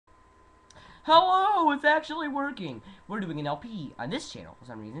Hello, it's actually working. We're doing an LP on this channel for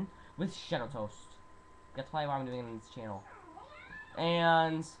some reason with Shadow Toast. That's probably why I'm doing it on this channel.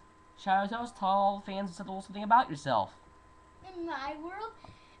 And Shadow Toast, tell all fans a little something about yourself. In my world,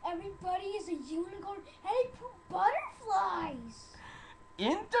 everybody is a unicorn and they poop butterflies.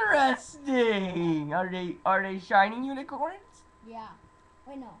 Interesting. Are they shiny unicorns? Yeah.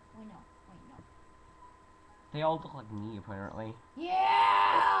 Wait, no. They all look like me, apparently.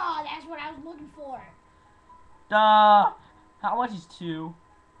 Yeah, that's what I was looking for. Duh. How much is 2?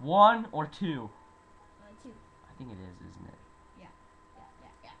 1 or 2? 2. I think it is, isn't it? Yeah.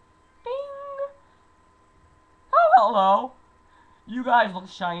 Bing. Oh, hello. You guys look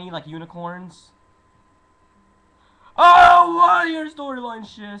shiny like unicorns. Oh, what are your storyline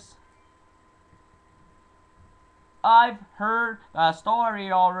shits? I've heard the story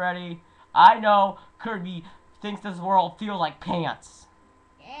already. I know Kirby thinks this world feels like pants.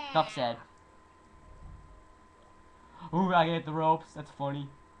 Yeah. Enough said. Ooh, I hit the ropes. That's funny.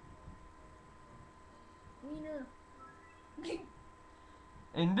 Wiener.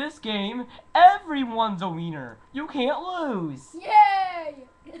 In this game, everyone's a wiener. You can't lose. Yay!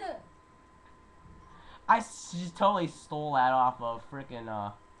 I just totally stole that off of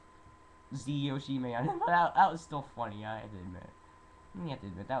frickin' Z Yoshi Man. But that was still funny. I have to admit. You have to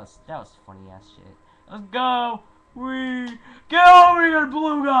admit that was funny ass shit. Let's go. Get over here,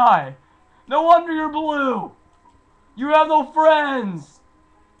 blue guy. No wonder you're blue. You have no friends.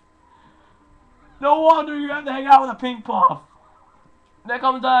 No wonder you have to hang out with a pink puff. That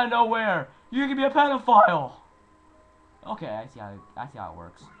comes out of nowhere. You can be a pedophile. Okay, I see how it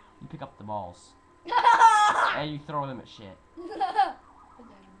works. You pick up the balls and you throw them at shit.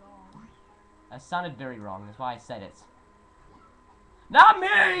 That sounded very wrong. That's why I said it. Not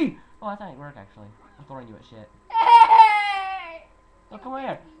me! Oh, that didn't work actually. I'm throwing you at shit. Hey! Oh, come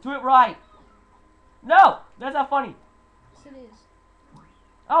here. Do it right. No! That's not funny. Yes, it is.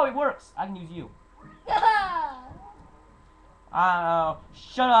 Oh, it works. I can use you.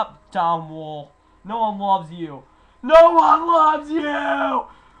 Shut up, Tom Wool. No one loves you. No one loves you!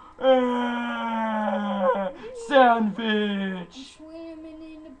 Sandwich! Swimming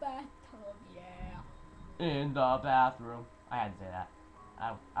in the bathtub, yeah. In the bathroom. I had to say that.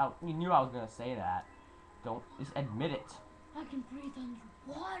 You knew I was gonna say that. Don't just admit it. I can breathe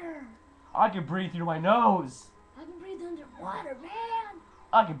underwater. I can breathe through my nose. I can breathe underwater, man.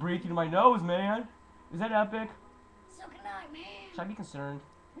 I can breathe through my nose, man. Is that epic? So can I, man. Should I be concerned?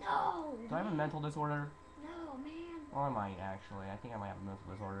 No. Do I have a mental disorder? No, man. Well, I might actually. I think I might have a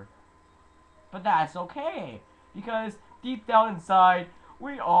mental disorder. But that's okay, because deep down inside,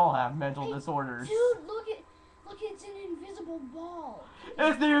 we all have mental disorders. Dude, look, it's an invisible ball.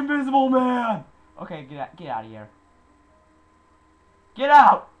 It's the Invisible Man. Okay, get out of here. Get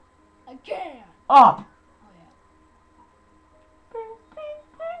out. I can't. Up. Oh yeah. Bing, bing,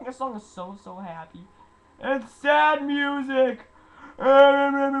 bing. This song is so happy. It's sad music. I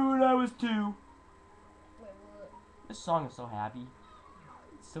remember when I was 2. Wait, what? This song is so happy.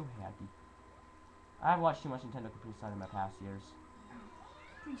 It's so happy. I've watched too much Nintendo Capri Sun in my past years.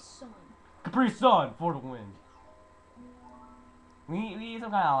 Capri Sun. Capri Sun for the win. We need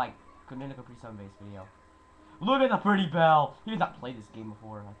some kind of like Nintendo Capri Sun based video. Look at the pretty bell. He's not played this game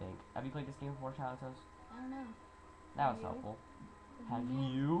before, I think. Have you played this game before, Shadow Toast? I don't know. That was Have you? helpful. Have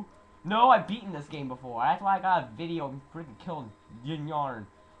you? No, I've beaten this game before. That's why I got a video of freaking killing Yin Yarn,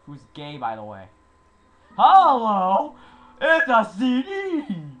 who's gay, by the way. Hello! It's a CD!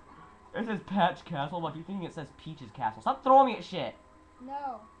 It says Patch Castle, but if you think it says Peach's Castle, stop throwing me at shit.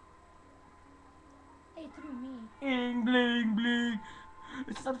 No. Hey, through me. Bling, bling, bling.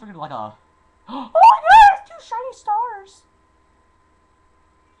 It's not freaking like a... Oh yes! 2 shiny stars!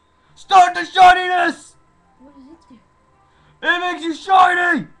 Start the shininess! What does it do? It makes you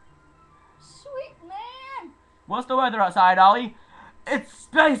shiny! Sweet man. What's the weather outside, Ollie? It's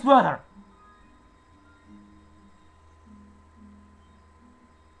space weather!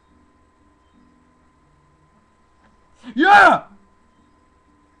 Yeah!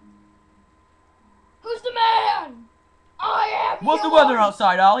 Who's the man? I am. What's the yours. weather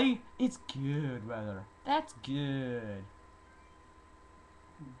outside, Ollie? It's good weather. That's good.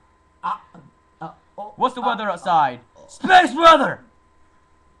 What's the weather outside? Space weather!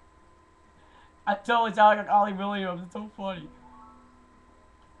 I totally sound like Ollie Williams. It's so funny.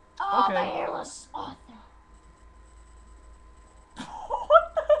 Oh, Okay. the hairless author.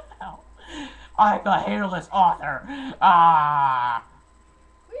 What the hell? I'm the hairless author. Ah!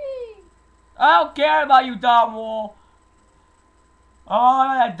 Whee! I don't care about you, Dom Wool. Oh,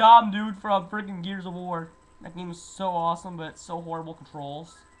 that Dom dude from freaking Gears of War. That game is so awesome, but it's so horrible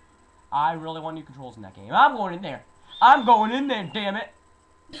controls. I really want new controls in that game. I'm going in there. I'm going in there, damn it.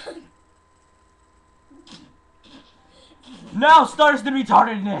 Now starts the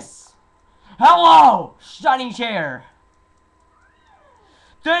retardedness. Hello, shiny chair.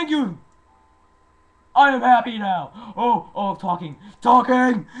 Thank you. I am happy now. Oh, talking.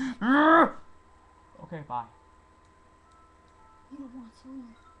 Okay, bye.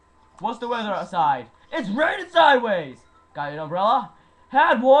 What's the weather outside? It's raining sideways. Got an umbrella?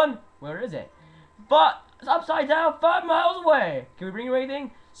 Had one. Where is it? But it's upside down 5 miles away. Can we bring you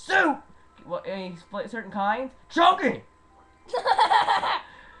anything? Soup. What? Any certain kind? Chunky.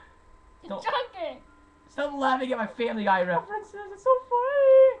 Chunky. Stop laughing at my Family Guy references. It's so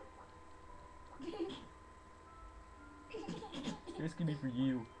funny. This can be for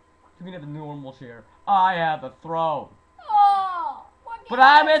you. You can have the normal chair. I have the throne. Oh, But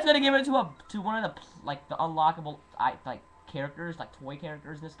I'm just gonna give it to one of the unlockable characters, like toy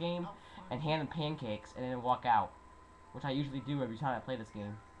characters in this game, and hand them pancakes and then walk out, which I usually do every time I play this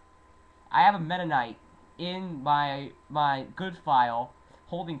game. I have a Meta Knight in my good file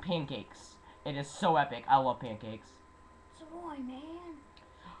holding pancakes. It is so epic. I love pancakes. So do I, man.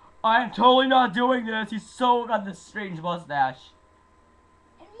 I am totally not doing this. He's so got this strange mustache.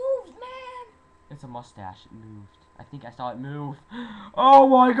 It moves, man. It's a mustache. It moved. I think I saw it move. Oh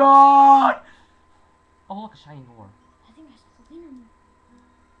my god! Oh look, a shiny door. I think I saw the winner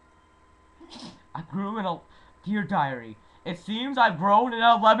move. I grew in a Dear Diary. It seems I've grown an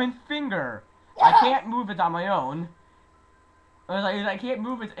 11th finger. I can't move it on my own. I can't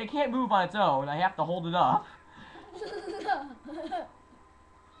move it. It can't move on its own. I have to hold it up.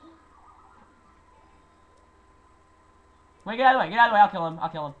 Wait, get out of the way. Get out of the way. I'll kill him. I'll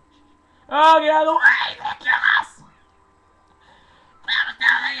kill him. Oh, get out of the way! He's gonna kill us!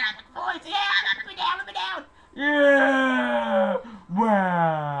 Yeah!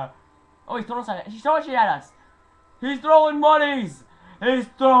 Wow! Oh, he's throwing something. He's throwing shit at us. He's throwing monies. He's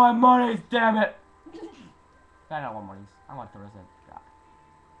throwing monies. Damn it! I don't want monies. I want to throw this at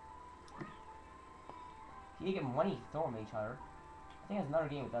God. You get money throwing at each other. I think there's another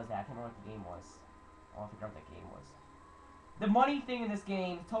game that does that. I can't remember what the game was. I want to figure out what that game was. The money thing in this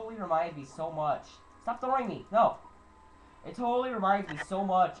game totally reminds me so much. Stop throwing me! No! It totally reminds me so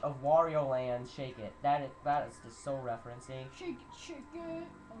much of Wario Land Shake It. That is just so referencing. Shake it.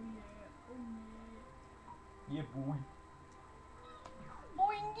 Oh yeah, Yeah, boy.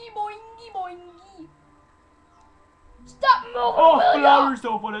 Boingy, boingy, boingy. Stop moving, Oh, will flower ya?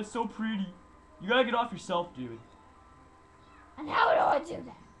 yourself, oh, that's so pretty. You gotta get off yourself, dude. And how do I do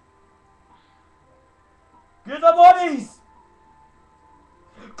that? Get the monies!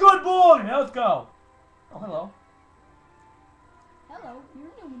 Good boy! Now let's go. Oh, hello. Hello,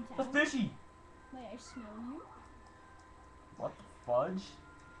 you're new in The town. fishy. May I smell you? What the fudge?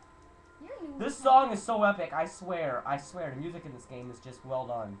 You're new. This in song town. is so epic. I swear, the music in this game is just well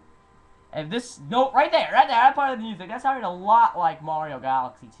done. And this note right there, that part of the music, that sounded a lot like Mario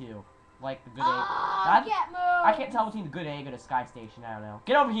Galaxy 2. Like the good egg. Ah, get moved. I can't tell between the good egg and the Sky Station, I don't know.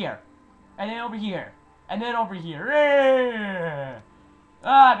 Get over here. And then over here. And then over here. Yeah.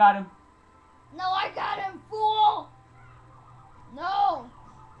 Ah, I got him. No, I got him, fool. No.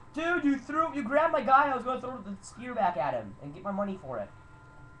 Dude, you grabbed my guy, I was gonna throw the spear back at him and get my money for it.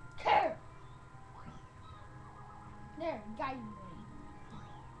 Here. There, got you, buddy.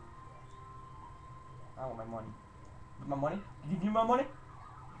 I want my money. Give my money? Can you give me my money?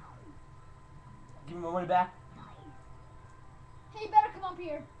 Give me my money back. Hey, you better come up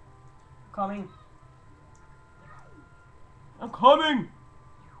here. Coming. I'm coming!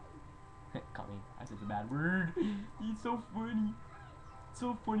 Coming. I said the bad word. He's so funny. It's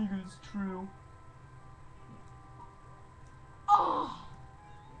so funny because it's true. Oh,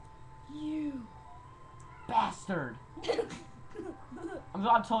 you Bastard! I'm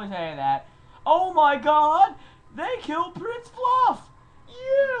totally saying that. Oh my god! They killed Prince Fluff!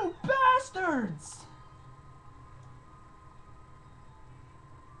 You bastards!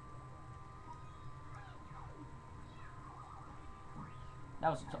 That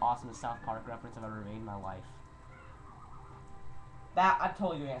was the awesomest South Park reference I've ever made in my life. I'm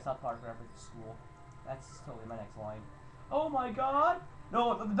totally doing a South Park reference at school. That's totally my next line. Oh my god!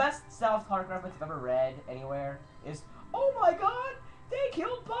 No, the best South Park reference I've ever read anywhere is, oh my god! They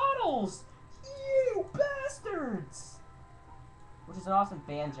killed Bottles! You bastards! Which is an awesome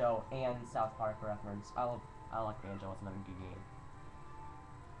Banjo and South Park reference. I like Banjo. It's another good game.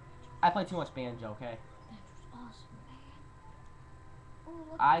 I play too much Banjo, okay? That was awesome, man.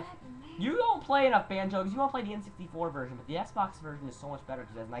 Oh, look I- at that, man. You don't play enough Banjo because you don't play the N64 version, but the Xbox version is so much better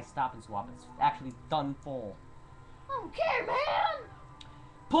because it has nice stop and swap. It's actually done full. I don't care, man.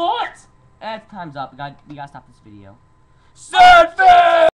 Pull it! Time's up. We gotta stop this video. Sad face!